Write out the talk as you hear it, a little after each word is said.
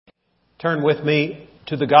Turn with me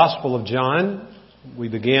to the Gospel of John. We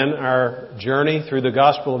began our journey through the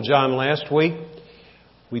Gospel of John last week.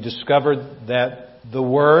 We discovered that the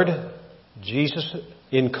Word, Jesus,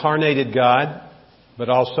 incarnated God, but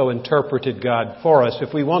also interpreted God for us.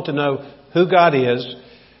 If we want to know who God is,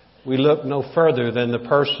 we look no further than the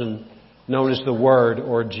person known as the Word,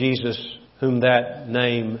 or Jesus, whom that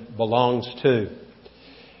name belongs to.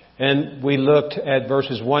 And we looked at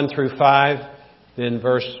verses 1 through 5, then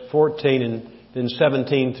verse 14, and then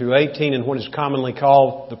 17 through 18, in what is commonly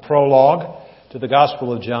called the prologue to the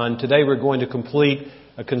Gospel of John. Today we're going to complete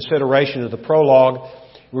a consideration of the prologue.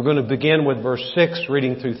 We're going to begin with verse 6,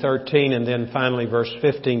 reading through 13, and then finally verse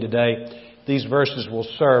 15 today. These verses will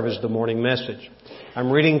serve as the morning message.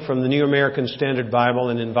 I'm reading from the New American Standard Bible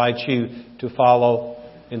and invite you to follow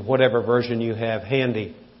in whatever version you have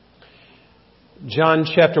handy. John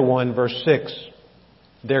chapter 1, verse 6.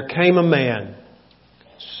 There came a man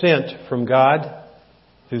sent from God,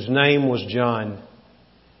 whose name was John.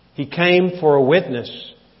 He came for a witness,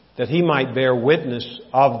 that he might bear witness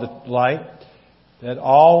of the light, that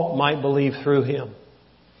all might believe through him.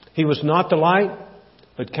 He was not the light,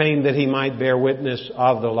 but came that he might bear witness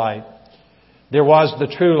of the light. There was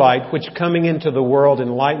the true light, which coming into the world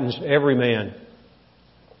enlightens every man.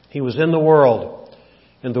 He was in the world,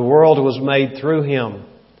 and the world was made through him,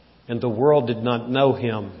 and the world did not know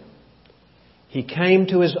him. He came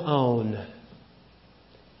to his own,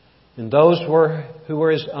 and those who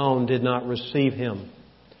were his own did not receive him.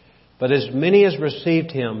 But as many as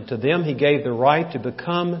received him, to them he gave the right to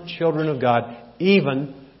become children of God,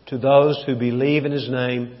 even to those who believe in his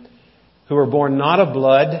name, who were born not of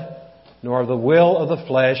blood, nor of the will of the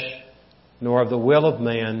flesh, nor of the will of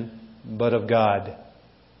man, but of God.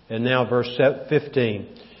 And now verse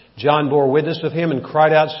 15. John bore witness of him and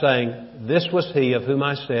cried out, saying, This was he of whom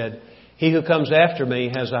I said, He who comes after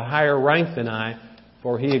me has a higher rank than I,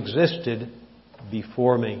 for he existed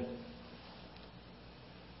before me.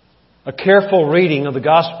 A careful reading of the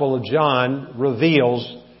Gospel of John reveals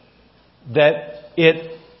that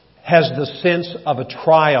it has the sense of a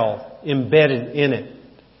trial embedded in it.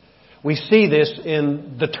 We see this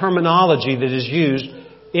in the terminology that is used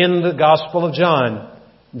in the Gospel of John.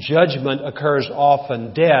 Judgment occurs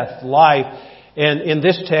often, death, life, and in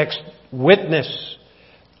this text, witness.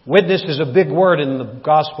 Witness is a big word in the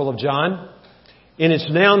Gospel of John. In its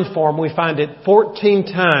noun form, we find it 14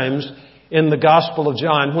 times in the Gospel of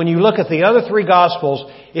John. When you look at the other three Gospels,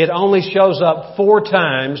 it only shows up 4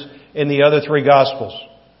 times in the other 3 Gospels.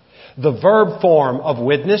 The verb form of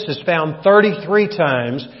witness is found 33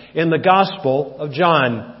 times in the Gospel of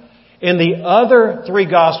John. In the other 3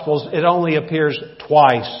 Gospels, it only appears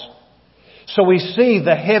twice. So we see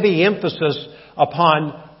the heavy emphasis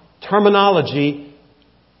upon terminology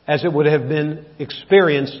as it would have been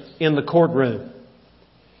experienced in the courtroom.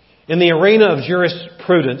 In the arena of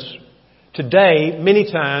jurisprudence, today,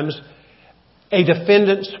 many times, a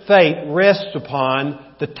defendant's fate rests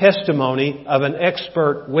upon the testimony of an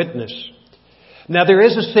expert witness. Now, there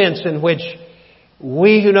is a sense in which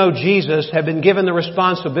we who know Jesus have been given the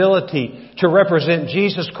responsibility to represent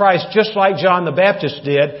Jesus Christ just like John the Baptist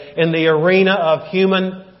did in the arena of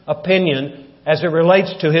human opinion as it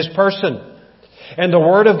relates to his person. And the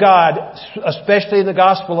Word of God, especially in the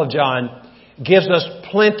Gospel of John, gives us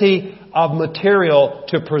plenty of material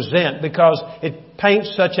to present because it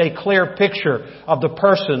paints such a clear picture of the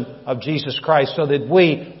person of Jesus Christ so that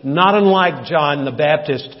we, not unlike John the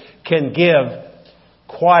Baptist, can give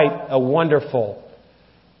quite a wonderful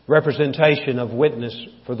representation of witness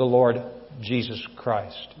for the Lord Jesus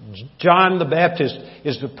Christ. John the Baptist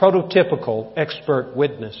is the prototypical expert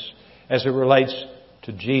witness as it relates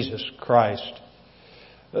to Jesus Christ.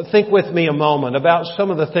 Think with me a moment about some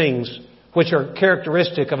of the things which are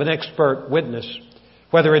characteristic of an expert witness,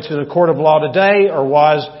 whether it's in a court of law today or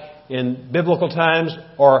was in biblical times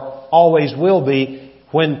or always will be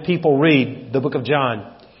when people read the book of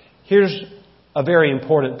John. Here's a very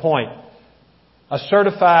important point. An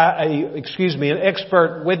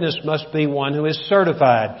expert witness must be one who is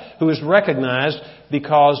certified, who is recognized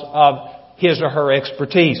because of his or her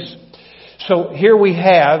expertise. So here we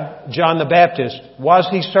have John the Baptist. Was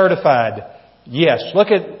he certified? Yes. Look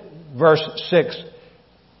at verse 6.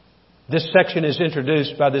 This section is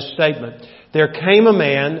introduced by this statement. There came a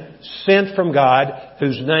man sent from God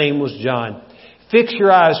whose name was John. Fix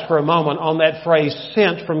your eyes for a moment on that phrase,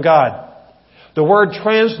 sent from God. The word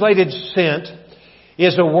translated sent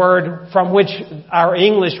is a word from which our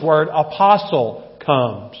English word apostle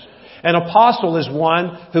comes. An apostle is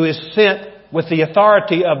one who is sent with the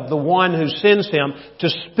authority of the one who sends him to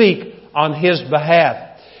speak on his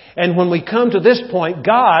behalf. And when we come to this point,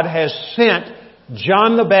 God has sent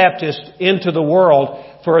John the Baptist into the world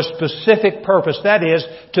for a specific purpose. That is,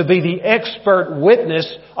 to be the expert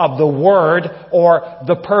witness of the Word, or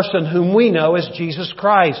the person whom we know as Jesus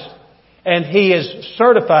Christ. And he is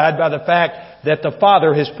certified by the fact that the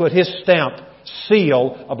Father has put His stamp,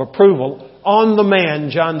 seal of approval on the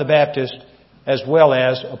man, John the Baptist, as well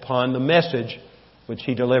as upon the message which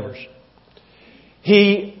he delivers.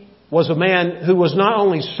 He was a man who was not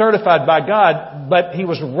only certified by God, but he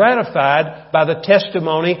was ratified by the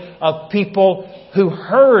testimony of people who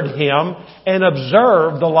heard him and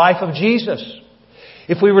observed the life of Jesus.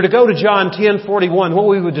 If we were to go to John 10:41, what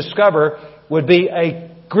we would discover would be a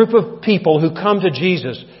group of people who come to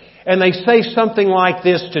Jesus, and they say something like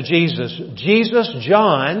this to Jesus. Jesus,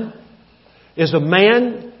 John, is a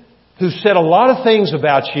man who said a lot of things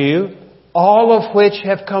about you, all of which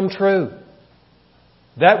have come true.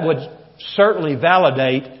 That would certainly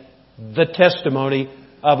validate the testimony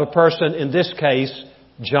of a person, in this case,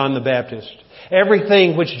 John the Baptist.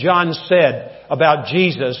 Everything which John said about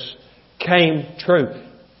Jesus came true.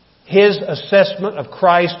 His assessment of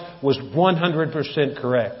Christ was 100%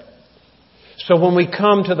 correct. So when we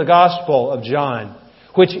come to the Gospel of John,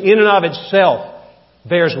 which in and of itself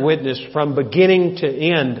bears witness from beginning to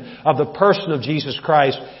end of the person of Jesus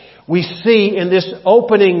Christ, we see in this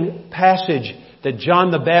opening passage that John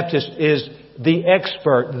the Baptist is the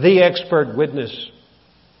expert witness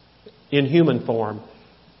in human form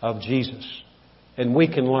of Jesus. And we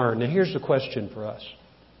can learn. Now here's the question for us.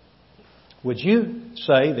 Would you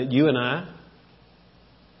say that you and I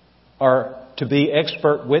are to be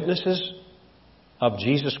expert witnesses of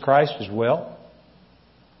Jesus Christ as well?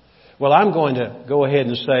 Well, I'm going to go ahead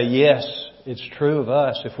and say, yes, it's true of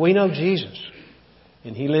us. If we know Jesus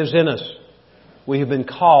and He lives in us, we have been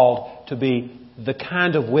called to be the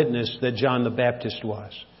kind of witness that John the Baptist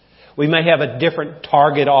was. We may have a different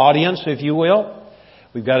target audience, if you will.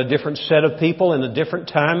 We've got a different set of people in a different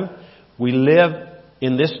time. We live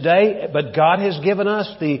in this day, but God has given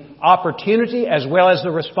us the opportunity as well as the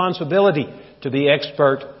responsibility to be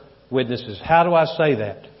expert witnesses. How do I say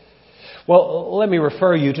that? Well, let me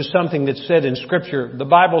refer you to something that's said in Scripture. The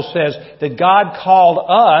Bible says that God called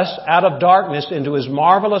us out of darkness into His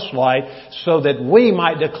marvelous light so that we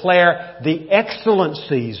might declare the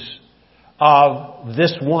excellencies of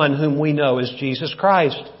this one whom we know as Jesus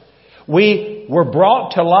Christ. We were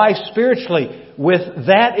brought to life spiritually with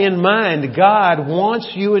that in mind. God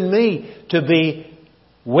wants you and me to be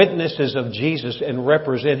witnesses of Jesus and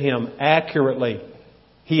represent Him accurately.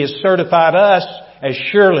 He has certified us as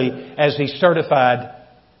surely as He certified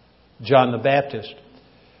John the Baptist.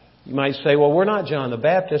 You might say, well, we're not John the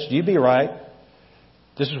Baptist. You'd be right.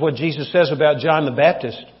 This is what Jesus says about John the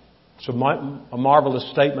Baptist. It's a marvelous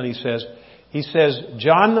statement, He says. He says,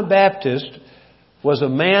 John the Baptist was a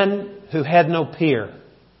man who had no peer.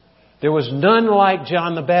 There was none like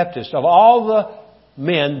John the Baptist. Of all the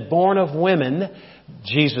men born of women,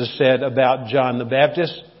 Jesus said about John the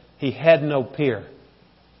Baptist, he had no peer.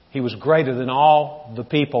 He was greater than all the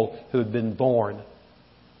people who had been born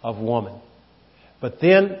of woman. But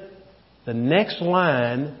then the next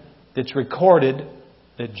line that's recorded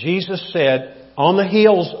that Jesus said on the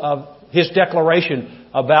heels of His declaration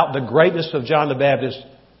about the greatness of John the Baptist,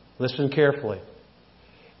 listen carefully.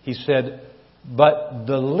 He said, but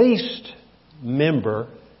the least member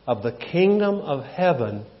of the kingdom of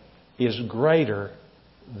heaven is greater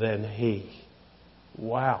than he.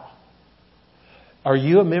 Wow. Are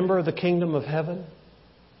you a member of the kingdom of heaven?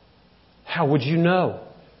 How would you know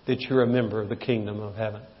that you're a member of the kingdom of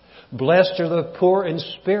heaven? Blessed are the poor in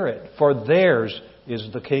spirit, for theirs is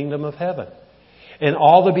the kingdom of heaven. And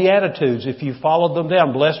all the Beatitudes, if you followed them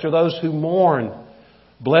down, blessed are those who mourn.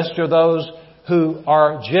 Blessed are those who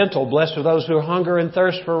are gentle. Blessed are those who hunger and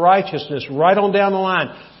thirst for righteousness. Right on down the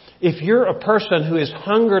line. If you're a person who is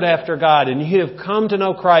hungered after God and you have come to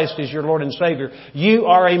know Christ as your Lord and Savior, you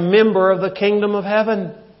are a member of the kingdom of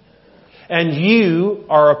heaven. And you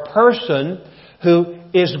are a person who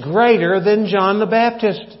is greater than John the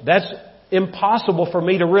Baptist. That's impossible for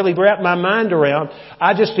me to really wrap my mind around.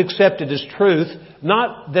 I just accept it as truth.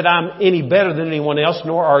 Not that I'm any better than anyone else,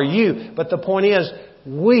 nor are you. But the point is,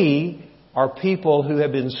 we are people who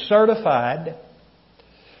have been certified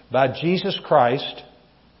by Jesus Christ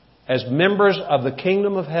as members of the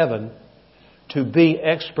kingdom of heaven to be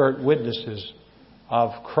expert witnesses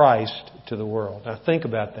of Christ to the world. Now think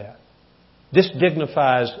about that. This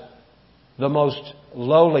dignifies the most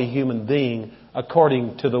lowly human being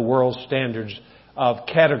according to the world's standards of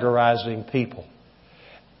categorizing people.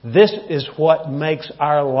 This is what makes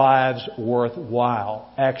our lives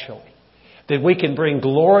worthwhile, actually. that we can bring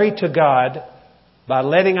glory to God by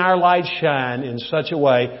letting our light shine in such a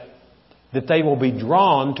way that they will be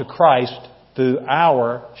drawn to Christ through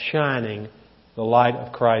our shining the light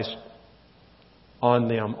of Christ on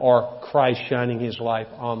them, or Christ shining His light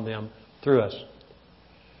on them through us.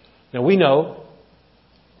 Now we know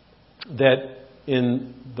that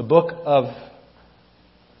in the book of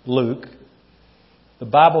Luke, the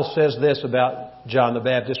Bible says this about John the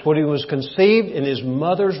Baptist. When he was conceived in his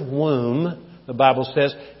mother's womb, the Bible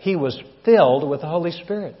says, he was filled with the Holy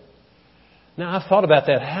Spirit. Now, I've thought about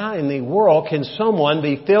that. How in the world can someone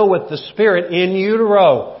be filled with the Spirit in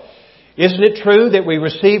utero? Isn't it true that we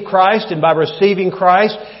receive Christ, and by receiving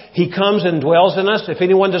Christ, He comes and dwells in us? If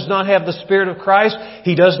anyone does not have the Spirit of Christ,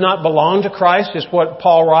 he does not belong to Christ, is what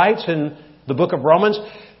Paul writes in the book of Romans.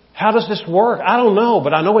 How does this work? I don't know,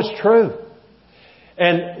 but I know it's true.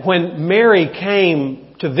 And when Mary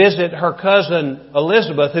came to visit her cousin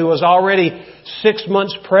Elizabeth, who was already 6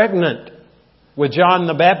 months pregnant with John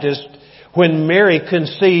the Baptist, when Mary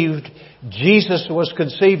conceived, Jesus was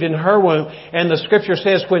conceived in her womb. And the Scripture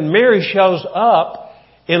says when Mary shows up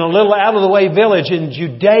in a little out-of-the-way village in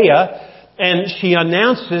Judea, and she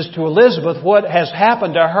announces to Elizabeth what has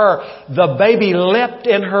happened to her, the baby leapt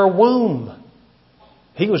in her womb.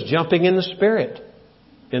 He was jumping in the Spirit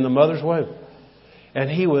in the mother's womb. And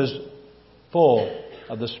he was full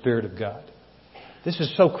of the Spirit of God. This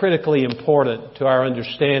is so critically important to our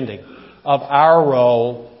understanding of our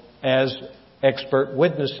role as expert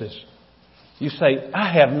witnesses. You say,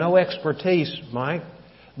 I have no expertise, Mike.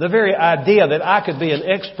 The very idea that I could be an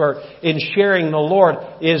expert in sharing the Lord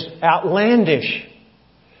is outlandish.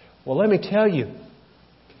 Well, let me tell you,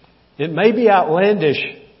 it may be outlandish,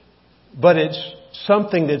 but it's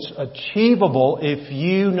something that's achievable if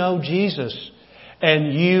you know Jesus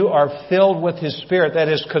and you are filled with His Spirit, that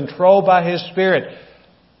is controlled by His Spirit.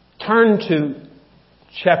 Turn to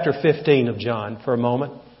chapter 15 of John for a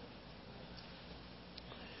moment.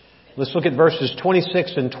 Let's look at verses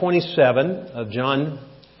 26 and 27 of John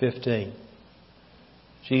 15.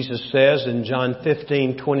 Jesus says in John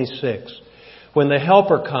 15:26, when the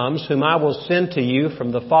Helper comes, whom I will send to you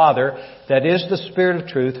from the Father, that is the Spirit of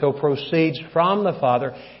truth, who proceeds from the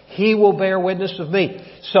Father, He will bear witness of me.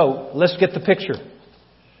 So, let's get the picture.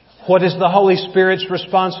 What is the Holy Spirit's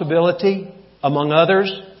responsibility, among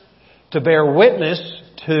others? To bear witness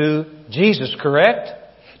to Jesus, correct?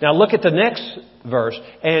 Now look at the next verse.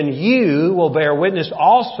 And you will bear witness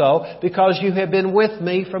also because you have been with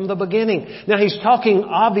me from the beginning. Now He's talking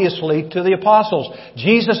obviously to the apostles.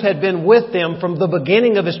 Jesus had been with them from the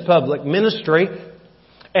beginning of His public ministry,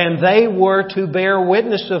 and they were to bear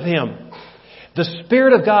witness of Him. The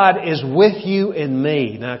Spirit of God is with you and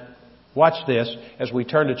me. Now watch this as we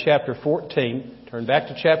turn to chapter 14. Turn back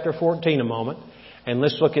to chapter 14 a moment. And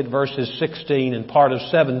let's look at verses 16 and part of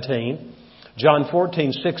 17. John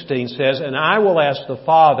 14:16 says, and I will ask the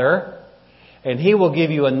Father, and He will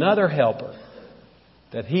give you another helper,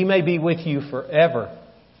 that He may be with you forever.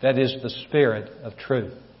 That is the Spirit of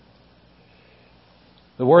truth.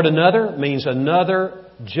 The word another means another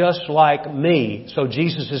just like me. So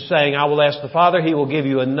Jesus is saying, I will ask the Father, He will give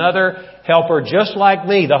you another helper just like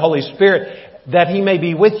me, the Holy Spirit, that He may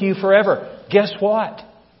be with you forever. Guess what?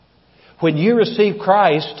 When you received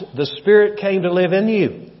Christ, the Spirit came to live in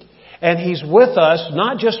you. And He's with us,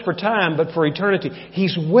 not just for time, but for eternity.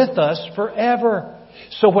 He's with us forever.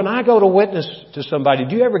 So when I go to witness to somebody,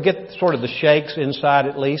 do you ever get sort of the shakes inside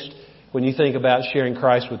at least when you think about sharing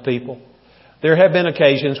Christ with people? There have been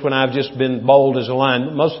occasions when I've just been bold as a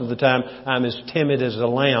lion. Most of the time, I'm as timid as a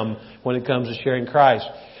lamb when it comes to sharing Christ.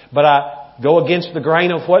 But I go against the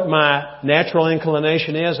grain of what my natural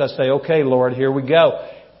inclination is. I say, okay, Lord, here we go.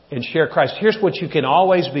 And share Christ. Here's what you can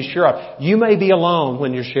always be sure of. You may be alone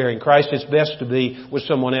when you're sharing Christ. It's best to be with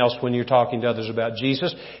someone else when you're talking to others about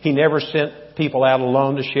Jesus. He never sent people out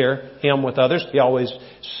alone to share Him with others. He always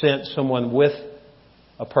sent someone with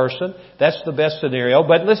a person. That's the best scenario.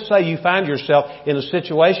 But let's say you find yourself in a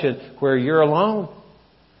situation where you're alone.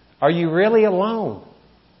 Are you really alone?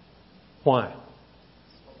 Why?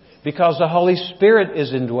 Because the Holy Spirit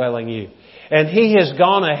is indwelling you. And He has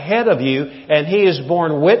gone ahead of you, and He has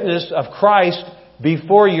borne witness of Christ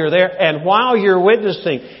before you're there. And while you're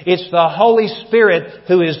witnessing, it's the Holy Spirit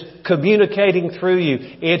who is communicating through you.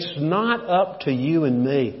 It's not up to you and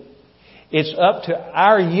me. It's up to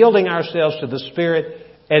our yielding ourselves to the Spirit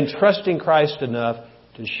and trusting Christ enough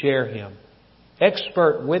to share Him.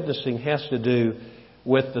 Expert witnessing has to do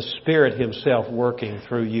with the Spirit Himself working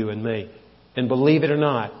through you and me. And believe it or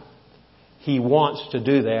not, He wants to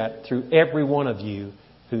do that through every one of you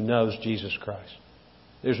who knows Jesus Christ.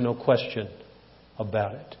 There's no question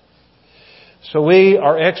about it. So we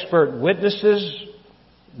are expert witnesses,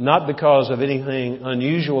 not because of anything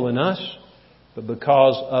unusual in us, but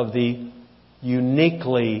because of the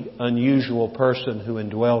uniquely unusual person who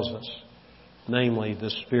indwells us, namely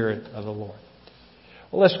the Spirit of the Lord.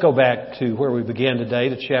 Well, let's go back to where we began today,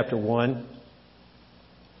 to chapter 1.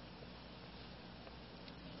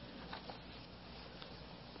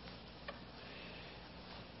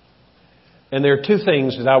 And there are two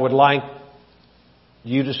things that I would like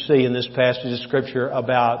you to see in this passage of Scripture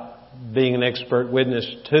about being an expert witness.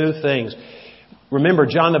 Two things. Remember,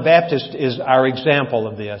 John the Baptist is our example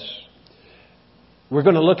of this. We're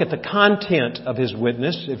going to look at the content of his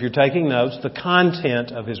witness. If you're taking notes, the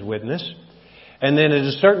content of his witness. And then at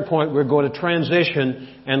a certain point, we're going to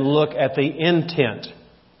transition and look at the intent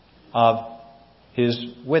of his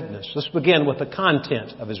witness. Let's begin with the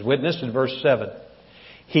content of his witness in verse 7.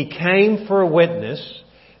 He came for a witness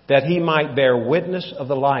that he might bear witness of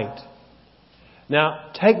the light.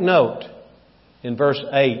 Now, take note in verse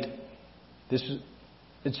 8.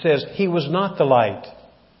 It says, he was not the light.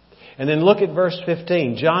 And then look at verse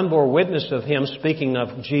 15. John bore witness of him, speaking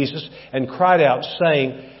of Jesus, and cried out,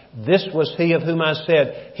 saying, this was he of whom I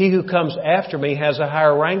said, he who comes after me has a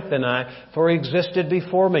higher rank than I, for he existed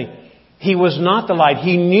before me. He was not the light.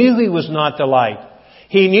 He knew he was not the light.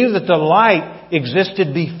 He knew that the light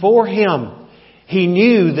existed before him. He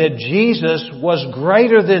knew that Jesus was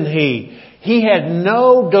greater than he. He had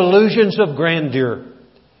no delusions of grandeur.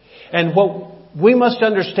 And what we must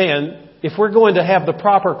understand, if we're going to have the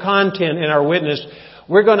proper content in our witness,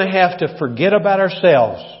 we're going to have to forget about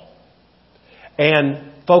ourselves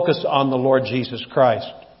and focus on the Lord Jesus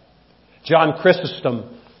Christ. John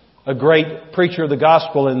Chrysostom, a great preacher of the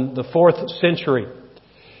gospel in the 4th century,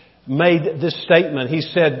 made this statement. He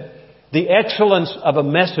said, the excellence of a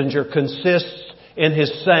messenger consists in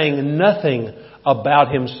his saying nothing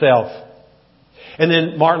about himself. And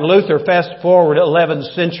then Martin Luther, fast forward 11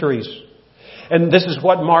 centuries. And this is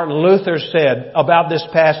what Martin Luther said about this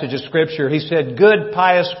passage of Scripture. He said, good,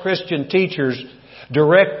 pious Christian teachers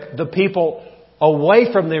direct the people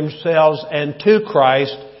away from themselves and to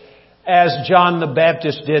Christ, as John the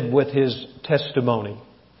Baptist did with his testimony.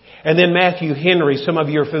 And then Matthew Henry, some of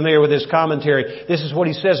you are familiar with his commentary. This is what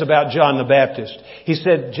he says about John the Baptist. He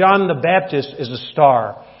said, John the Baptist is a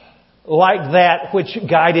star, like that which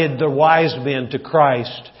guided the wise men to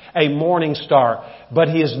Christ, a morning star. But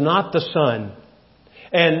he is not the sun,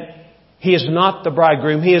 and he is not the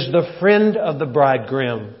bridegroom. He is the friend of the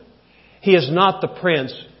bridegroom. He is not the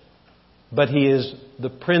prince, but he is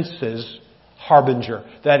the prince's harbinger.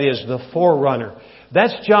 That is, the forerunner.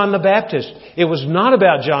 That's John the Baptist. It was not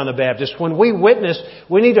about John the Baptist. When we witness,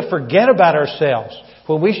 we need to forget about ourselves.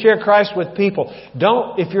 When we share Christ with people,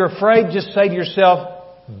 if you're afraid, just say to yourself,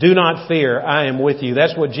 do not fear, I am with you.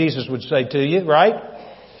 That's what Jesus would say to you, right?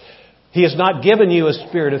 He has not given you a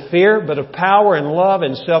spirit of fear, but of power and love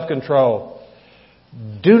and self-control.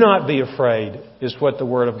 Do not be afraid, is what the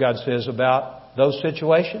Word of God says about those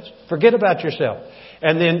situations. Forget about yourself.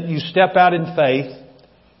 And then you step out in faith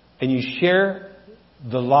and you share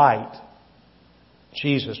the light,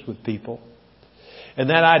 Jesus, with people. And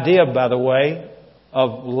that idea, by the way,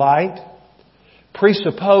 of light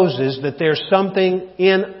presupposes that there's something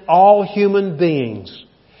in all human beings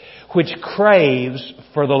which craves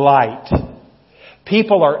for the light.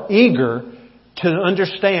 People are eager to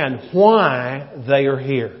understand why they are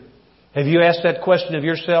here. Have you asked that question of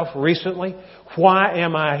yourself recently? Why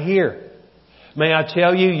am I here? May I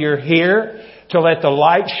tell you, you're here to let the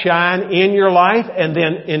light shine in your life and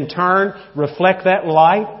then in turn reflect that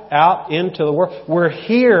light out into the world. We're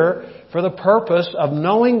here for the purpose of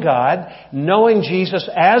knowing God, knowing Jesus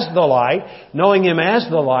as the light, knowing Him as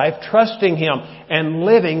the life, trusting Him and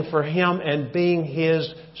living for Him and being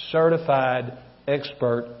His certified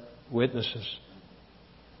expert witnesses.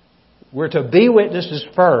 We're to be witnesses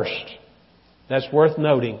first. That's worth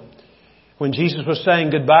noting. When Jesus was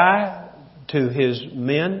saying goodbye to His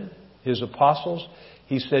men, His apostles,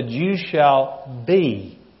 He said, you shall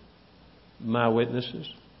be my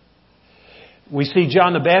witnesses. We see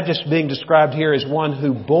John the Baptist being described here as one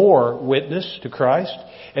who bore witness to Christ.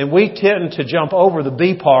 And we tend to jump over the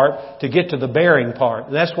be part to get to the bearing part.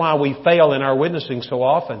 And that's why we fail in our witnessing so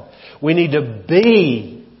often. We need to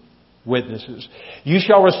be witnesses. You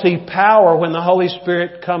shall receive power when the Holy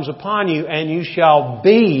Spirit comes upon you, and you shall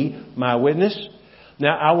be my witness.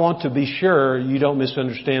 Now, I want to be sure you don't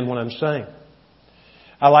misunderstand what I'm saying.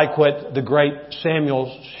 I like what the great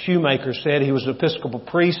Samuel Shoemaker said. He was an Episcopal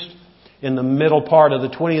priest in the middle part of the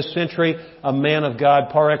 20th century, a man of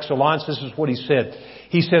God par excellence. This is what he said.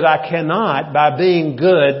 He said, I cannot, by being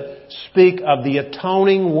good, speak of the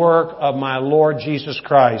atoning work of my Lord Jesus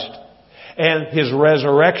Christ and His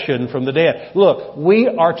resurrection from the dead. Look, we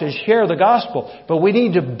are to share the gospel, but we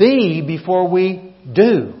need to be before we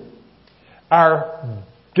do. Our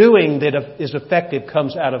doing that is effective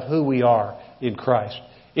comes out of who we are in Christ.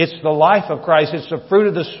 It's the life of Christ. It's the fruit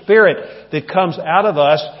of the Spirit that comes out of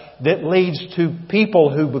us that leads to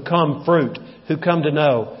people who become fruit, who come to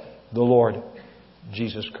know the Lord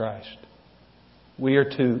Jesus Christ. We are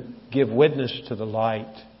to give witness to the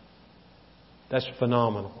light. That's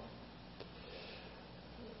phenomenal.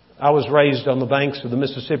 I was raised on the banks of the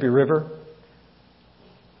Mississippi River,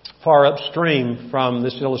 far upstream from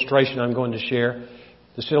this illustration I'm going to share.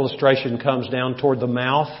 This illustration comes down toward the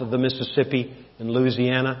mouth of the Mississippi in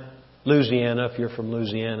Louisiana. Louisiana, if you're from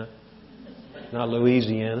Louisiana. Not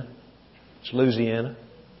Louisiana. It's Louisiana.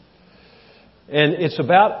 And it's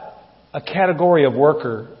about a category of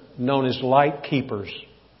worker known as light keepers.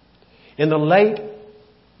 In the late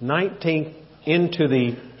 19th into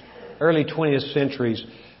the early 20th centuries,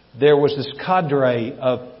 there was this cadre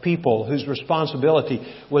of people whose responsibility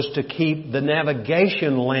was to keep the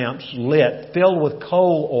navigation lamps lit, filled with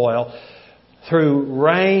coal oil, through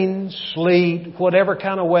rain, sleet, whatever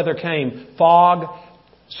kind of weather came, fog.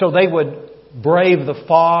 So they would brave the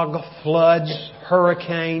fog, floods,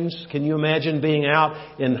 hurricanes. Can you imagine being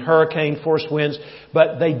out in hurricane force winds?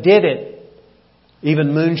 But they did it.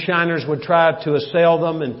 Even moonshiners would try to assail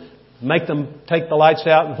them and make them take the lights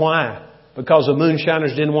out. And why? Because the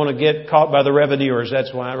moonshiners didn't want to get caught by the revenuers.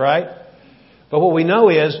 That's why, right? But what we know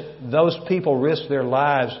is those people risked their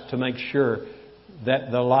lives to make sure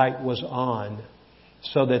that the light was on,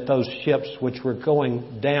 so that those ships which were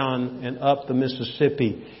going down and up the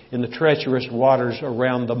Mississippi in the treacherous waters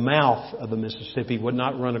around the mouth of the Mississippi would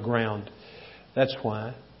not run aground. That's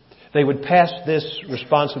why. They would pass this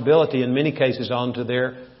responsibility in many cases on to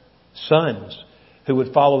their sons, who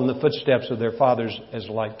would follow in the footsteps of their fathers as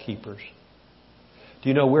light keepers. Do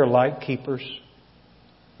you know we're light keepers?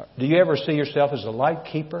 Do you ever see yourself as a light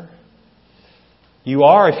keeper? You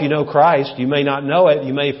are if you know Christ. You may not know it.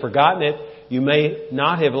 You may have forgotten it. You may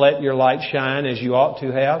not have let your light shine as you ought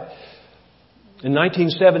to have. In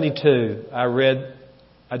 1972,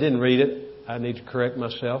 I didn't read it. I need to correct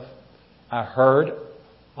myself. I heard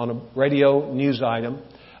on a radio news item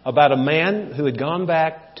about a man who had gone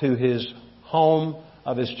back to his home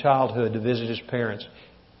of his childhood to visit his parents.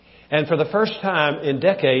 And for the first time in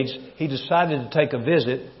decades, he decided to take a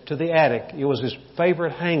visit to the attic. It was his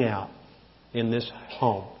favorite hangout in this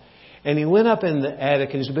home. And he went up in the attic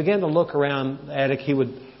and as he began to look around the attic, he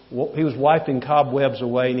was wiping cobwebs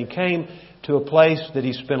away, and he came to a place that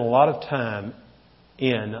he spent a lot of time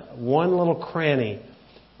in, one little cranny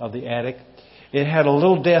of the attic. It had a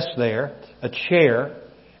little desk there, a chair,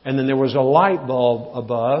 and then there was a light bulb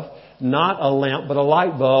above, not a lamp, but a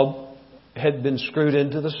light bulb had been screwed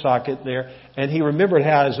into the socket there. And he remembered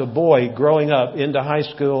how as a boy growing up into high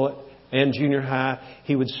school and junior high,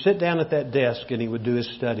 he would sit down at that desk and he would do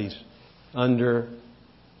his studies under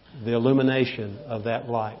the illumination of that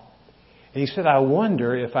light. And he said, I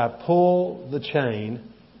wonder if I pull the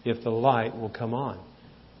chain, if the light will come on.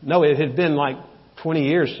 No, it had been like 20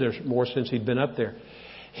 years or more since he'd been up there.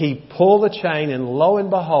 He pulled the chain and lo and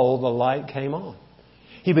behold, the light came on.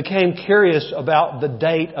 He became curious about the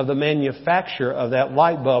date of the manufacture of that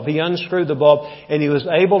light bulb. He unscrewed the bulb and he was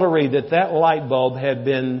able to read that light bulb had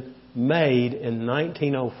been made in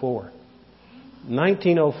 1904.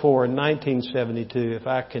 1904 and 1972, if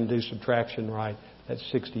I can do subtraction right, that's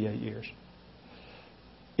 68 years.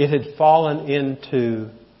 It had fallen into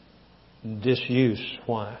disuse.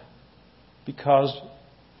 Why? Because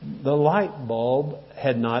the light bulb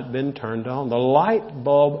had not been turned on. The light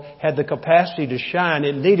bulb had the capacity to shine.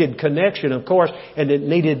 It needed connection, of course, and it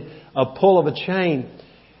needed a pull of a chain.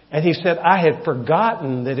 And he said, I had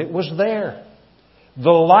forgotten that it was there. The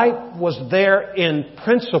light was there in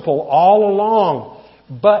principle all along,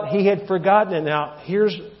 but he had forgotten it. Now,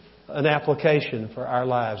 here's an application for our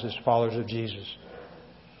lives as followers of Jesus.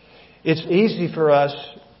 It's easy for us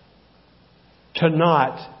to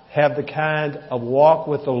not have the kind of walk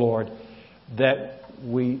with the Lord that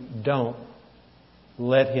we don't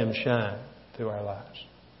let Him shine through our lives.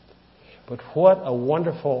 But what a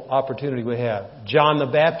wonderful opportunity we have. John the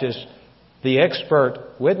Baptist, the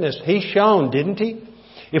expert witness, he shone, didn't he?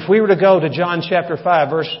 If we were to go to John chapter 5,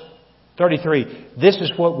 verse 33, this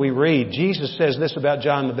is what we read. Jesus says this about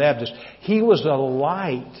John the Baptist. He was a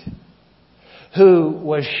light who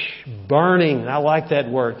was burning. I like that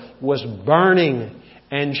word. Was burning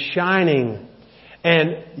and shining.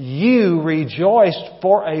 And you rejoiced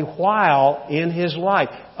for a while in His light.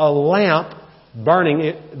 A lamp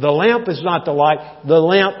burning. The lamp is not the light. The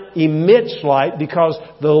lamp emits light because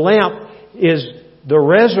the lamp is the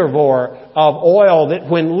reservoir of oil that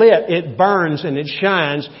when lit, it burns and it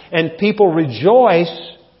shines. And people rejoice,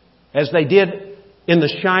 as they did in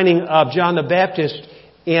the shining of John the Baptist,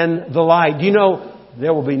 in the light. Do you know,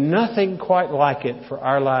 there will be nothing quite like it for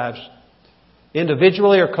our lives,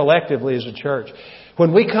 individually or collectively as a church.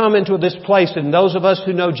 When we come into this place, and those of us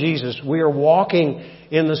who know Jesus, we are walking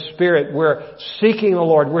in the Spirit. We're seeking the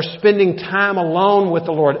Lord. We're spending time alone with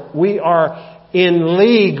the Lord. We are in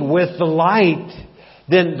league with the light.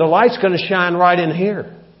 Then the light's going to shine right in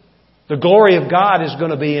here. The glory of God is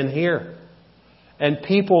going to be in here. And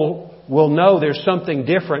people will know there's something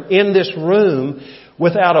different in this room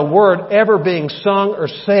without a word ever being sung or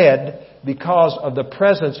said, because of the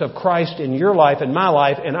presence of Christ in your life and my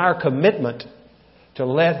life and our commitment to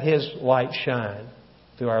let His light shine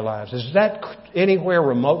through our lives. Is that anywhere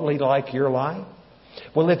remotely like your life?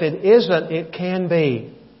 Well, if it isn't, it can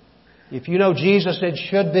be. If you know Jesus, it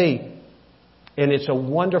should be. And it's a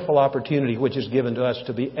wonderful opportunity which is given to us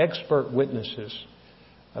to be expert witnesses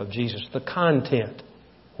of Jesus. The content.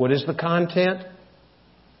 What is the content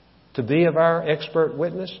to be of our expert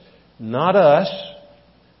witness? Not us.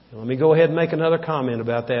 Let me go ahead and make another comment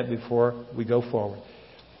about that before we go forward.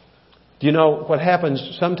 Do you know what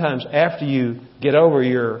happens sometimes after you get over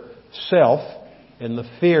yourself and the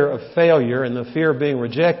fear of failure and the fear of being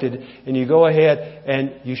rejected, and you go ahead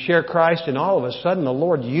and you share Christ, and all of a sudden the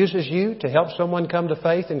Lord uses you to help someone come to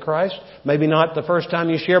faith in Christ? Maybe not the first time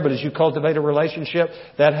you share, but as you cultivate a relationship,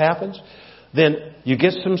 that happens. Then you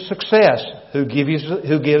get some success. Who gives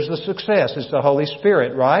the success? It's the Holy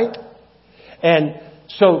Spirit, right? And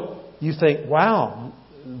so you think, wow,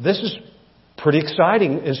 this is pretty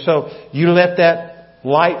exciting. And so you let that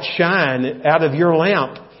light shine out of your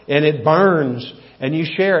lamp, and it burns, and you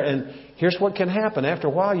share. And here's what can happen. After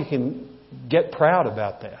a while, you can get proud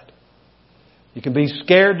about that. You can be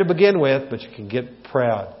scared to begin with, but you can get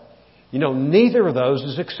proud. You know, neither of those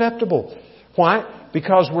is acceptable. Why?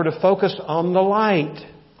 Because we're to focus on the light,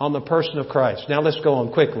 on the person of Christ. Now let's go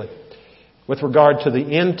on quickly with regard to the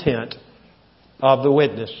intent of the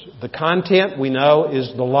witness. The content, we know,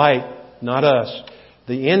 is the light, not us.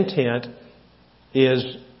 The intent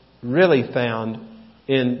is really found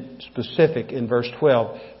in specific in verse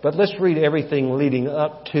 12. But let's read everything leading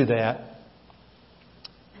up to that.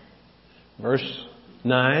 Verse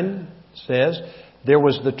 9 says, "There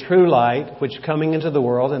was the true light, which coming into the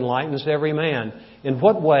world enlightens every man." In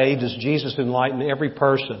what way does Jesus enlighten every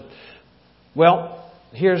person? Well,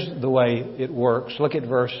 here's the way it works. Look at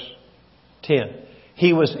verse 10.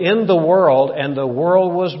 "He was in the world, and the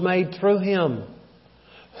world was made through Him."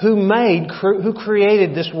 Who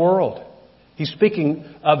created this world? He's speaking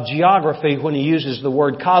of geography when he uses the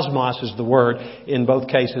word. Cosmos is the word in both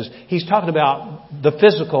cases. He's talking about the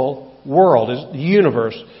physical world, the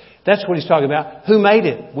universe. That's what he's talking about. Who made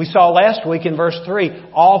it? We saw last week in verse 3,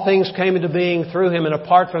 all things came into being through Him, and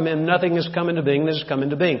apart from Him nothing has come into being that has come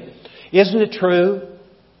into being. Isn't it true?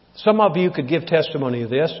 Some of you could give testimony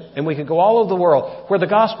of this, and we could go all over the world where the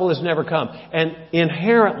gospel has never come. And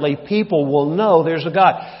inherently people will know there's a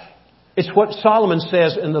God. It's what Solomon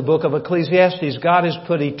says in the book of Ecclesiastes. God has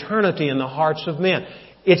put eternity in the hearts of men.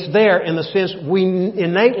 It's there in the sense we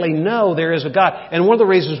innately know there is a God. And one of the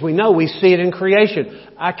reasons we know, we see it in creation.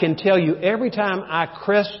 I can tell you every time I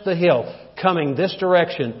crest the hill coming this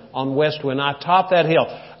direction on Westwind, I top that hill,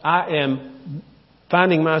 I am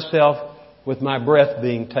finding myself with my breath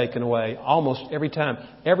being taken away almost every time.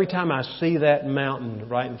 Every time I see that mountain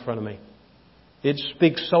right in front of me, it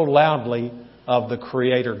speaks so loudly of the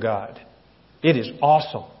Creator God. It is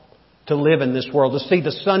awesome to live in this world, to see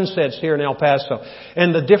the sunsets here in El Paso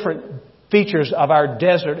and the different features of our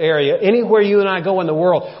desert area. Anywhere you and I go in the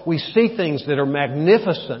world, we see things that are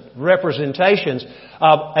magnificent representations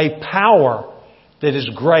of a power that is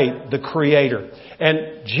great, the Creator.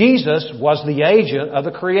 And Jesus was the agent of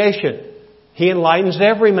the creation. He enlightens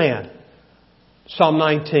every man. Psalm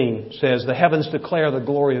 19 says, "The heavens declare the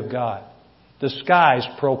glory of God. The skies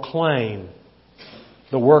proclaim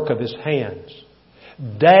the work of His hands."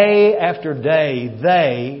 Day after day,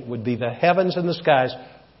 they, would be the heavens and the skies,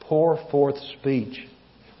 pour forth speech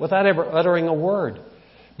without ever uttering a word.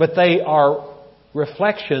 But they are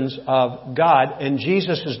reflections of God, and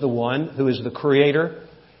Jesus is the one who is the Creator,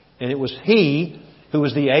 and it was He who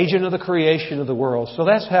was the agent of the creation of the world. So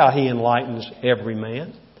that's how He enlightens every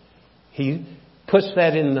man. He puts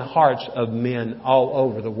that in the hearts of men all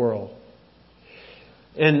over the world.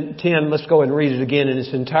 In 10, let's go and read it again in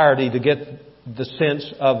its entirety to get the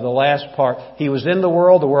sense of the last part. He was in the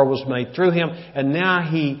world was made through Him, and now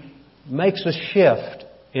He makes a shift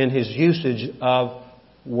in his usage of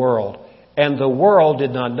world. And the world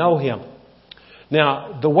did not know him.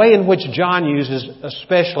 Now, the way in which John uses,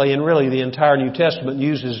 especially, and really the entire New Testament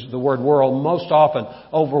uses the word world most often,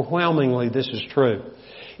 overwhelmingly this is true,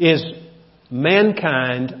 is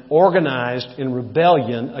mankind organized in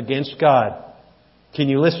rebellion against God. Can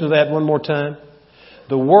you listen to that one more time?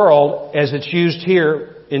 The world, as it's used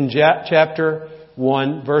here in chapter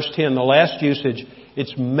 1, verse 10, the last usage,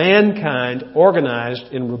 it's mankind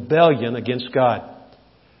organized in rebellion against God.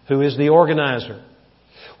 Who is the organizer?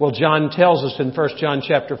 Well, John tells us in 1 John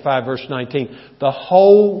chapter 5, verse 19, the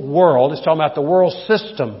whole world, it's talking about the world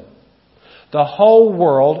system, the whole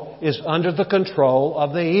world is under the control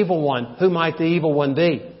of the evil one. Who might the evil one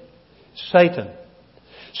be? Satan.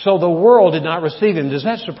 So the world did not receive him. Does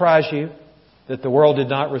that surprise you that the world did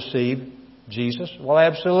not receive Jesus? Well,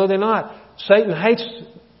 absolutely not. Satan hates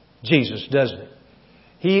Jesus, doesn't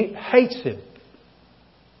he? He hates him.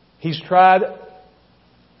 He's tried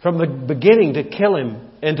from the beginning to kill him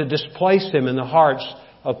and to displace him in the hearts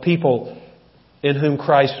of people in whom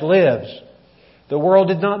Christ lives. The world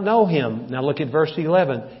did not know him. Now look at verse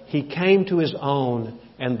 11. He came to his own,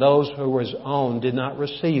 and those who were his own did not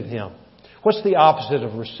receive him. What's the opposite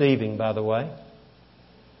of receiving, by the way?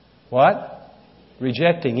 What?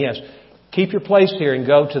 Rejecting, yes. Keep your place here and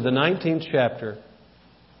go to the 19th chapter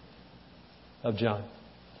of John.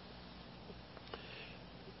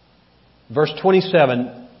 Verse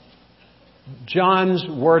 27. John's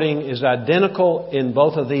wording is identical in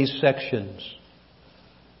both of these sections.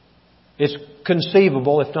 It's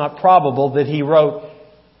conceivable, if not probable, that he wrote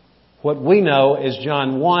what we know as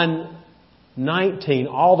John 1:19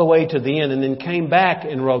 all the way to the end and then came back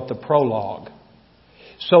and wrote the prologue.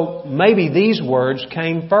 So maybe these words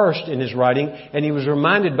came first in his writing, and he was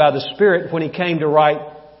reminded by the Spirit when he came to write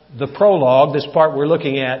the prologue, this part we're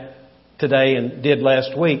looking at today and did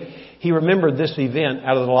last week. He remembered this event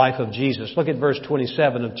out of the life of Jesus. Look at verse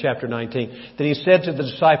 27 of chapter 19. Then he said to the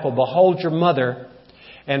disciple, "Behold your mother."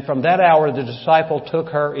 And from that hour the disciple took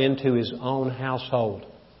her into his own household.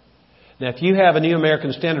 Now if you have a New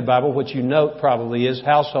American Standard Bible, what you note probably is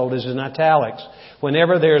household is in italics.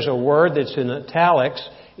 Whenever there's a word that's in italics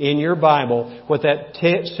in your Bible, what that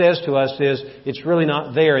says to us is it's really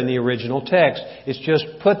not there in the original text. It's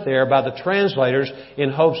just put there by the translators in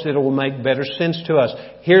hopes that it will make better sense to us.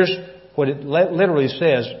 Here's what it literally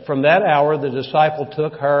says. From that hour the disciple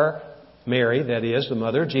took her, Mary, that is, the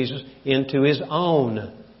mother of Jesus, into his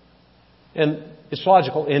own. And it's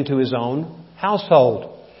logical, into his own household.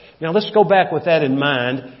 Now let's go back with that in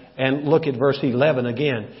mind and look at verse 11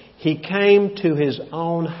 again. He came to his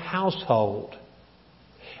own household,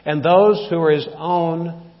 and those who were his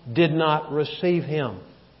own did not receive him.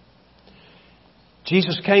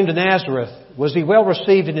 Jesus came to Nazareth. Was he well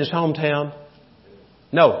received in his hometown?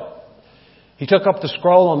 No. He took up the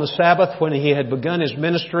scroll on the Sabbath when he had begun his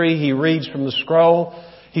ministry. He reads from the scroll.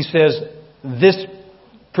 He says, "This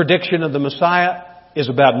prediction of the Messiah is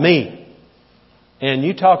about me." And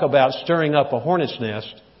you talk about stirring up a hornet's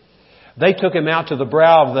nest. They took him out to the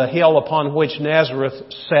brow of the hill upon which Nazareth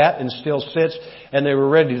sat and still sits, and they were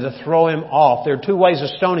ready to throw him off. There are two ways of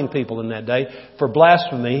stoning people in that day. For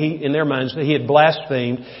blasphemy, in their minds, he had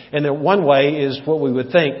blasphemed. And one way is what we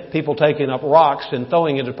would think, people taking up rocks and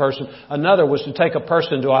throwing it at a person. Another was to take a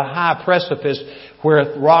person to a high precipice where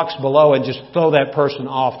rocks below and just throw that person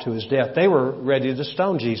off to his death. They were ready to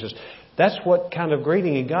stone Jesus. That's what kind of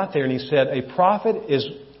greeting he got there. And he said, "A prophet is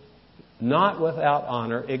not without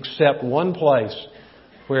honor except one place."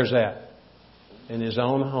 Where's that? In his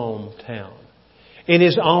own hometown. In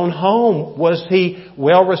his own home. Was he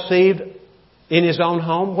well received in his own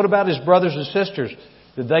home? What about his brothers and sisters?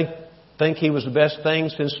 Did they think he was the best thing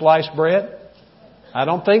since sliced bread? I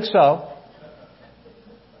don't think so.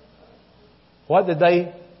 What did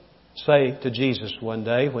they say to Jesus one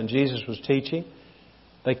day when Jesus was teaching?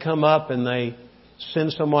 They come up and they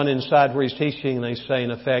send someone inside where he's teaching, and they say,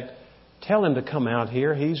 in effect, "Tell him to come out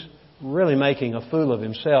here. He's really making a fool of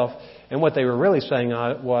himself." And what they were really saying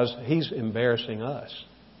was, "He's embarrassing us."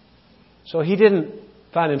 So he didn't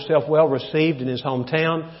find himself well received in his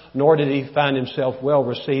hometown, nor did he find himself well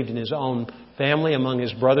received in his own family among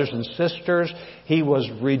his brothers and sisters. He was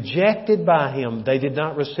rejected by him. They did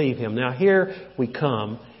not receive him. Now here we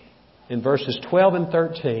come in verses 12 and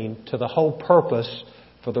 13 to the whole purpose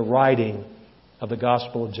for the writing of the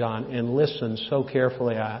Gospel of John. And listen so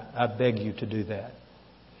carefully, I beg you to do that.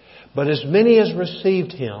 "But as many as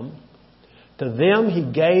received him, to them he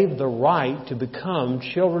gave the right to become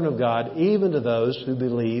children of God, even to those who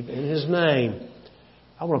believe in his name."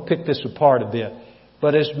 I want to pick this apart a bit.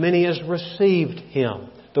 But as many as received him.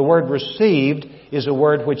 The word received is a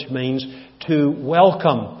word which means to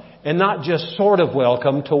welcome. And not just sort of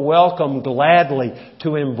welcome, to welcome gladly,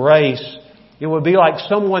 to embrace. It would be like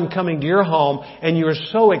someone coming to your home and you're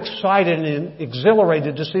so excited and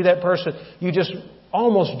exhilarated to see that person, you just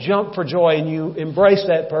almost jump for joy and you embrace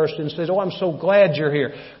that person and say, "Oh, I'm so glad you're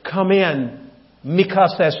here. Come in.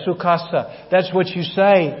 Mikasa sukasa." That's what you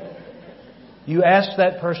say. You ask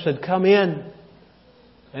that person, "Come in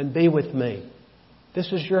and be with me.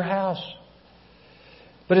 This is your house."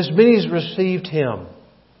 But as many as received Him,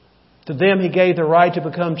 to them He gave the right to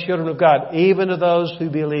become children of God, even to those who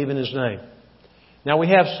believe in His name. Now we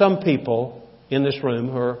have some people in this room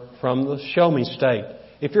who are from the Show Me State.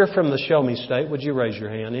 If you're from the Show Me State, would you raise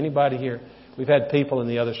your hand? Anybody here? We've had people in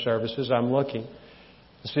the other services. I'm looking.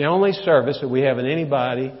 It's the only service that we have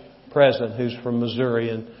anybody present who's from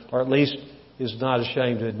Missouri, or at least is not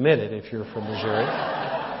ashamed to admit it if you're from Missouri.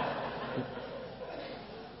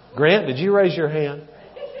 Grant, did you raise your hand?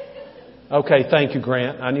 Okay, thank you,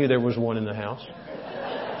 Grant. I knew there was one in the house.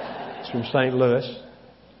 It's from St. Louis,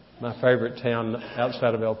 my favorite town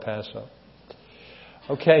outside of El Paso.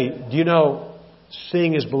 Okay, do you know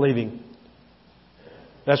seeing is believing?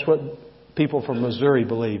 That's what people from Missouri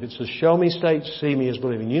believe. It's a show me state, see me is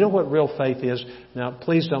believing. You know what real faith is? Now,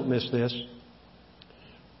 please don't miss this.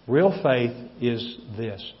 Real faith is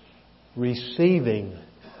this. Receiving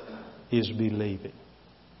is believing.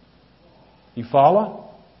 You follow?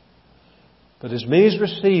 But as many as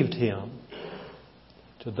received Him,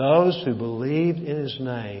 to those who believed in His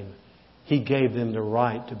name, He gave them the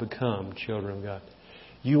right to become children of God.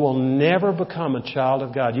 You will never become a child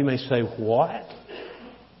of God. You may say, "What?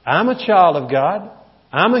 I'm a child of God.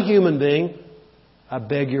 I'm a human being." I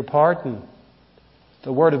beg your pardon.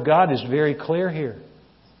 The Word of God is very clear here.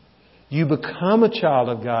 You become a child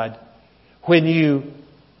of God when you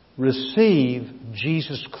receive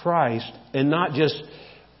Jesus Christ, and not just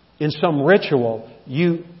in some ritual.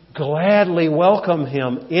 You gladly welcome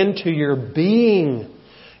Him into your being.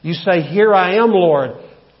 You say, "Here I am, Lord.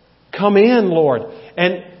 Come in, Lord."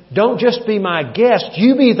 And don't just be my guest.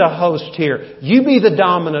 You be the host here. You be the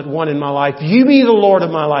dominant one in my life. You be the Lord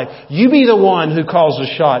of my life. You be the one who calls the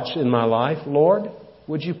shots in my life. Lord,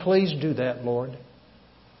 would you please do that, Lord?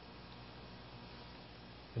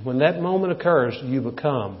 And when that moment occurs, you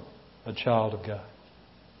become a child of God.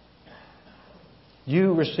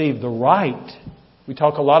 You receive the right. We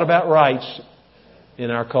talk a lot about rights in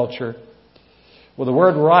our culture. Well, the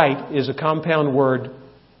word right is a compound word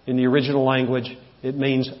in the original language. It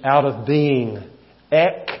means out of being.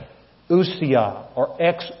 Ek ousia or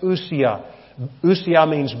ex ousia. Ousia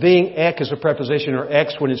means being. Ek is a preposition, or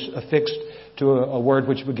ex when it's affixed to a word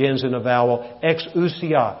which begins in a vowel. Ex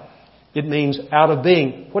ousia. It means out of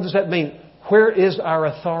being. What does that mean? Where is our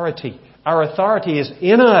authority? Our authority is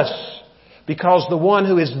in us, because the one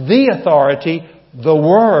who is the authority, the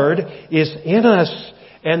Word, is in us.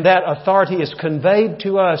 And that authority is conveyed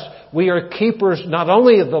to us. We are keepers not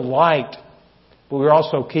only of the light, but we're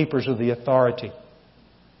also keepers of the authority.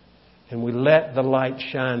 And we let the light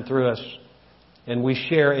shine through us. And we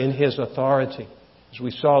share in His authority. As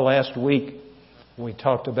we saw last week when we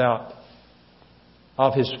talked about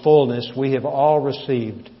of His fullness, we have all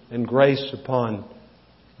received, and grace upon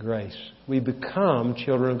grace. We become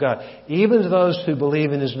children of God. Even to those who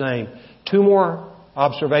believe in His name. Two more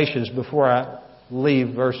observations before I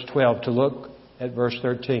leave verse 12 to look at verse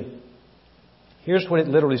 13. Here's what it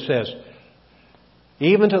literally says.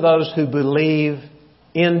 Even to those who believe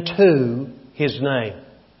into His name.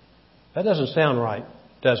 That doesn't sound right,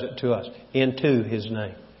 does it, to us? Into His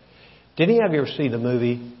name. Did any of you ever see the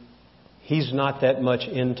movie He's Not That Much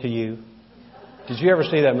Into You? Did you ever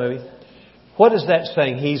see that movie? What is that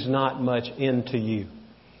saying, He's not much into you?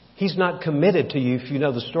 He's not committed to you. If you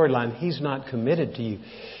know the storyline, He's not committed to you.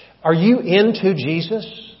 Are you into Jesus?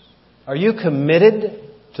 Are you committed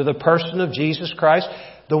to the person of Jesus Christ?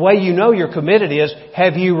 The way you know you're committed is,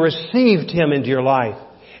 have you received Him into your life?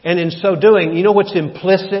 And in so doing, you know what's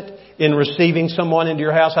implicit in receiving someone into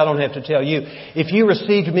your house? I don't have to tell you. If you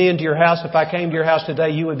received me into your house, if I came to your house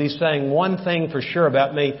today, you would be saying one thing for sure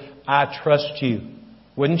about me: I trust you.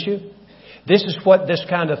 Wouldn't you? This is what this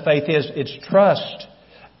kind of faith is. It's trust.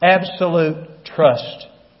 Absolute trust.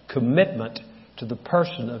 Commitment to the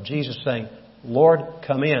person of Jesus, saying, "Lord,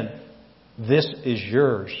 come in. This is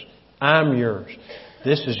yours. I'm yours.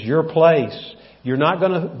 This is your place. You're not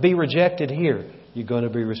going to be rejected here. You're going to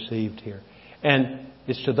be received here." And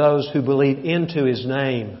it's to those who believe into His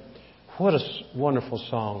name. What a wonderful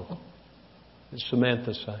song that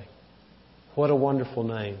Samantha sang. What a wonderful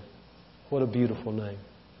name. What a beautiful name.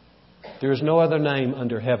 There is no other name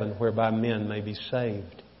under heaven whereby men may be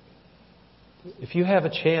saved. If you have a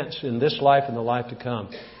chance in this life and the life to come,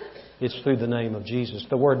 it's through the name of Jesus.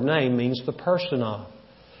 The word name means the person of.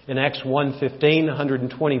 In Acts 1:15,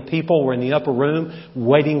 120 people were in the upper room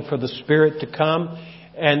waiting for the Spirit to come.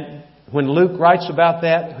 And when Luke writes about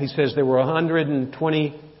that, he says there were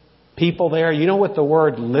 120 people there. You know what the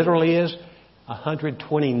word literally is?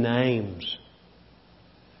 120 names.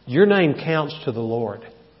 Your name counts to the Lord.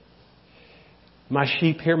 My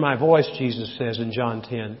sheep hear my voice, Jesus says in John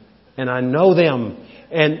 10. And I know them.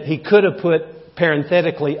 And he could have put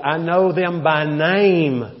parenthetically, I know them by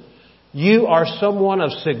name. You are someone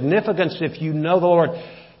of significance if you know the Lord.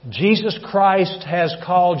 Jesus Christ has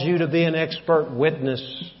called you to be an expert witness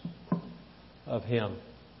of Him.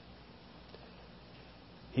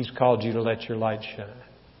 He's called you to let your light shine.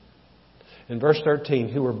 In verse 13,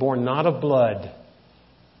 who were born not of blood,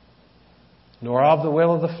 nor of the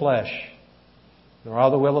will of the flesh, nor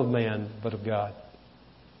of the will of man, but of God.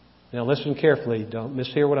 Now listen carefully. Don't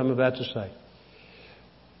mishear what I'm about to say.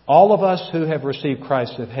 All of us who have received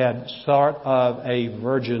Christ have had sort of a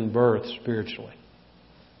virgin birth spiritually.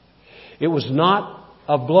 It was not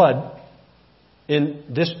of blood in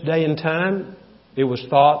this day and time. It was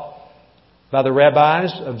thought by the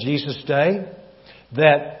rabbis of Jesus' day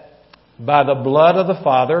that by the blood of the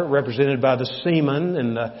father, represented by the semen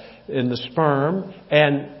and the sperm,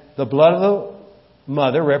 and the blood of the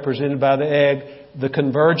mother, represented by the egg, the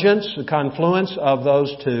convergence, the confluence of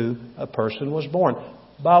those two, a person was born.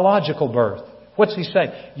 Biological birth. What's he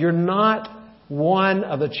saying? You're not one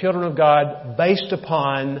of the children of God based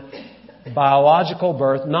upon biological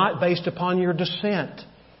birth, not based upon your descent.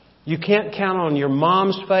 You can't count on your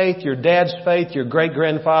mom's faith, your dad's faith, your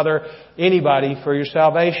great-grandfather, anybody for your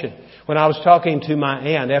salvation. When I was talking to my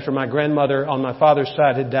aunt after my grandmother on my father's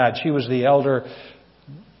side had died, she was the elder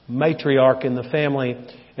matriarch in the family,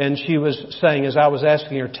 and she was saying, as I was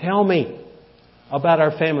asking her, tell me about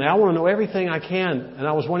our family. I want to know everything I can. And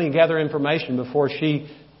I was wanting to gather information before she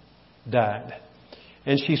died.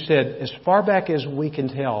 And she said, as far back as we can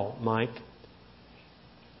tell, Mike,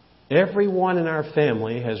 everyone in our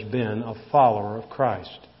family has been a follower of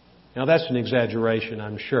Christ. Now that's an exaggeration,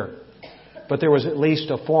 I'm sure. But there was at least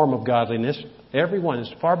a form of godliness. Everyone,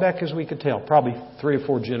 as far back as we could tell, probably 3 or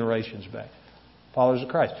 4 generations back, followers of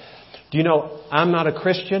Christ. Do you know, I'm not a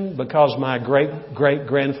Christian because my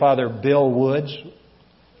great-great-grandfather Bill Woods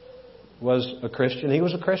was a Christian. He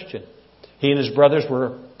was a Christian. He and his brothers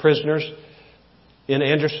were prisoners in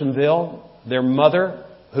Andersonville. Their mother,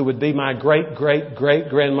 who would be my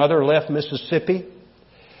great-great-great-grandmother, left Mississippi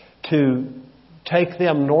to take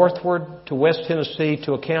them northward to West Tennessee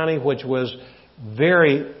to a county which was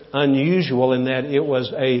very unusual in that it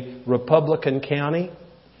was a Republican county.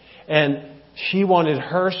 And she wanted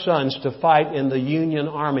her sons to fight in the Union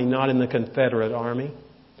Army, not in the Confederate Army.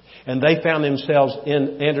 And they found themselves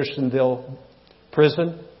in Andersonville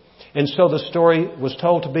prison. And so the story was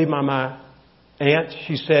told to be by my aunt.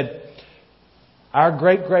 She said, your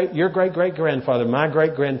great-great-grandfather, my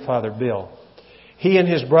great-grandfather Bill, he and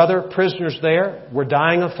his brother, prisoners there, were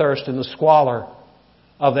dying of thirst in the squalor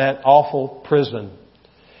of that awful prison.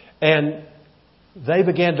 And they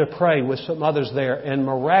began to pray with some others there, and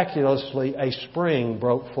miraculously a spring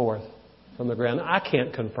broke forth from the ground. I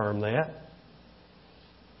can't confirm that.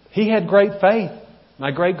 He had great faith.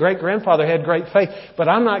 My great-great-grandfather had great faith. But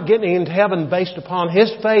I'm not getting into heaven based upon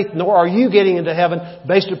his faith, nor are you getting into heaven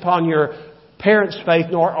based upon your parents' faith,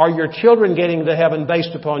 nor are your children getting into heaven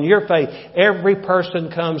based upon your faith. Every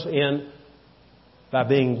person comes in by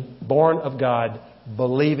being born of God,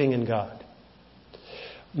 believing in God.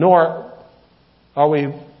 Nor are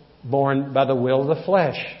we born by the will of the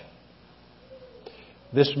flesh.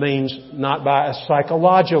 This means not by a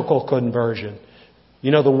psychological conversion.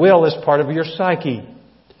 You know, the will is part of your psyche.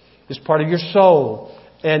 It's part of your soul.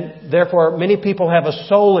 And therefore, many people have a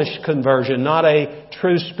soulish conversion, not a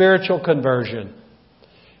true spiritual conversion.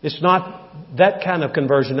 It's not that kind of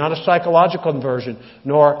conversion, not a psychological conversion,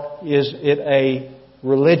 nor is it a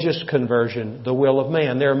religious conversion, the will of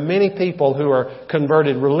man. There are many people who are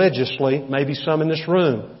converted religiously, maybe some in this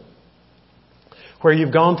room, where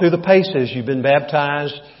you've gone through the paces. You've been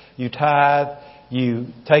baptized, you tithe, you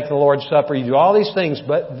take the Lord's Supper, you do all these things,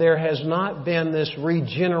 but there has not been this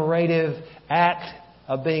regenerative act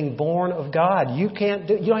of being born of God. You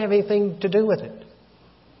don't have anything to do with it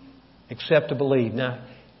except to believe. Now,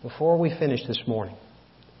 before we finish this morning,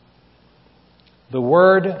 the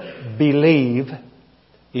word believe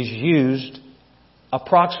is used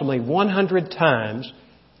approximately 100 times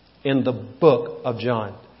in the book of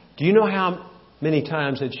John. Do you know how many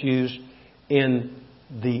times it's used in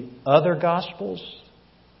the other Gospels?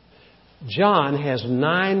 John has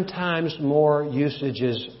 9 times more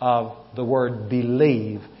usages of the word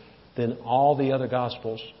believe than all the other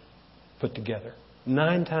Gospels put together.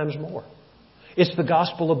 9 times more. It's the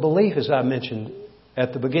gospel of belief, as I mentioned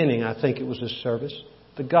at the beginning. I think it was this service.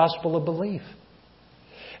 The gospel of belief.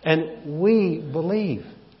 And we believe.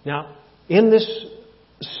 Now, in this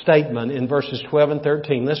statement in verses 12 and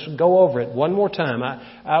 13, let's go over it one more time.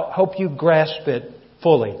 I hope you grasp it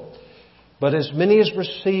fully. But as many as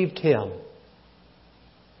received Him,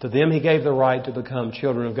 to them He gave the right to become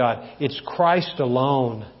children of God. It's Christ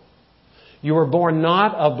alone. You were born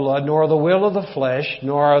not of blood, nor of the will of the flesh,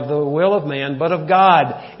 nor of the will of man, but of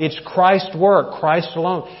God. It's Christ's work, Christ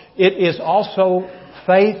alone. It is also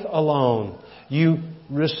faith alone. You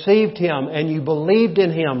received Him and you believed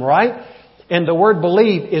in Him, right? And the word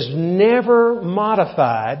believe is never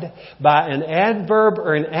modified by an adverb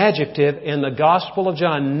or an adjective in the Gospel of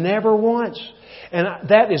John. Never once. And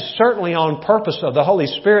that is certainly on purpose of the Holy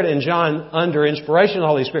Spirit and John under inspiration of the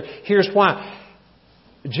Holy Spirit. Here's why.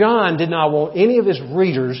 John did not want any of his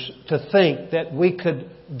readers to think that we could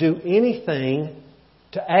do anything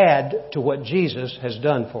to add to what Jesus has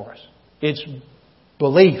done for us. It's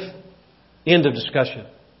belief. End of discussion.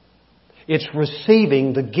 It's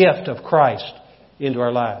receiving the gift of Christ into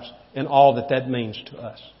our lives and all that that means to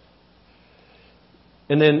us.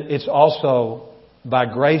 And then it's also by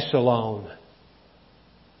grace alone.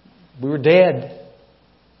 We were dead.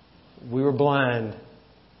 We were blind.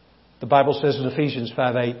 The Bible says in Ephesians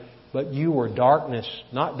 5:8, but you were darkness.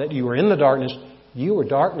 Not that you were in the darkness. You were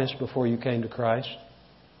darkness before you came to Christ.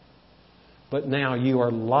 But now you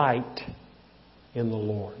are light in the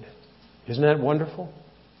Lord. Isn't that wonderful?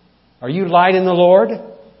 Are you light in the Lord?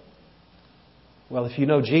 Well, if you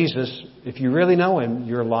know Jesus, if you really know Him,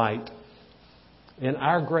 you're light. And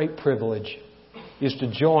our great privilege is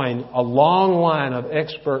to join a long line of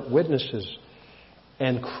expert witnesses.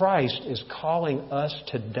 And Christ is calling us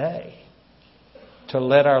today to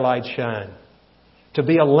let our light shine. To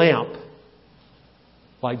be a lamp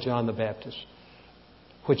like John the Baptist,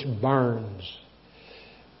 which burns.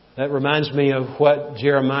 That reminds me of what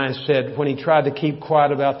Jeremiah said when he tried to keep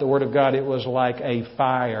quiet about the Word of God. It was like a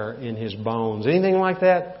fire in his bones. Anything like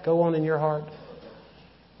that go on in your heart?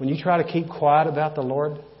 When you try to keep quiet about the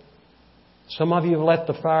Lord, some of you have let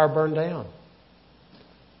the fire burn down.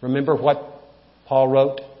 Remember what Paul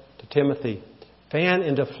wrote to Timothy. Fan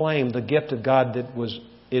into flame the gift of God that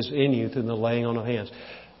is in you through the laying on of hands.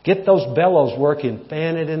 Get those bellows working.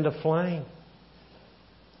 Fan it into flame.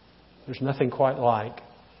 There's nothing quite like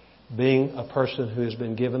being a person who has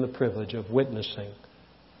been given the privilege of witnessing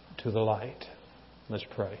to the light. Let's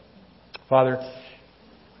pray. Father,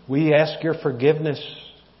 we ask Your forgiveness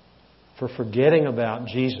for forgetting about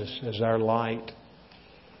Jesus as our light.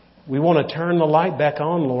 We want to turn the light back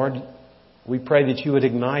on, Lord. We pray that You would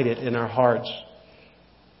ignite it in our hearts.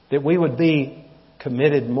 That we would be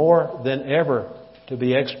committed more than ever to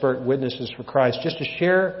be expert witnesses for Christ. Just to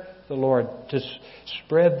share the Lord, to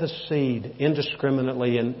spread the seed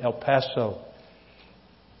indiscriminately in El Paso.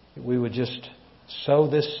 That we would just sow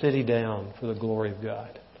this city down for the glory of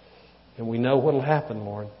God. And we know what will happen,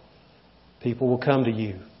 Lord. People will come to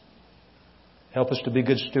You. Help us to be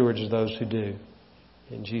good stewards of those who do.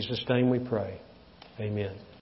 In Jesus' name we pray. Amen.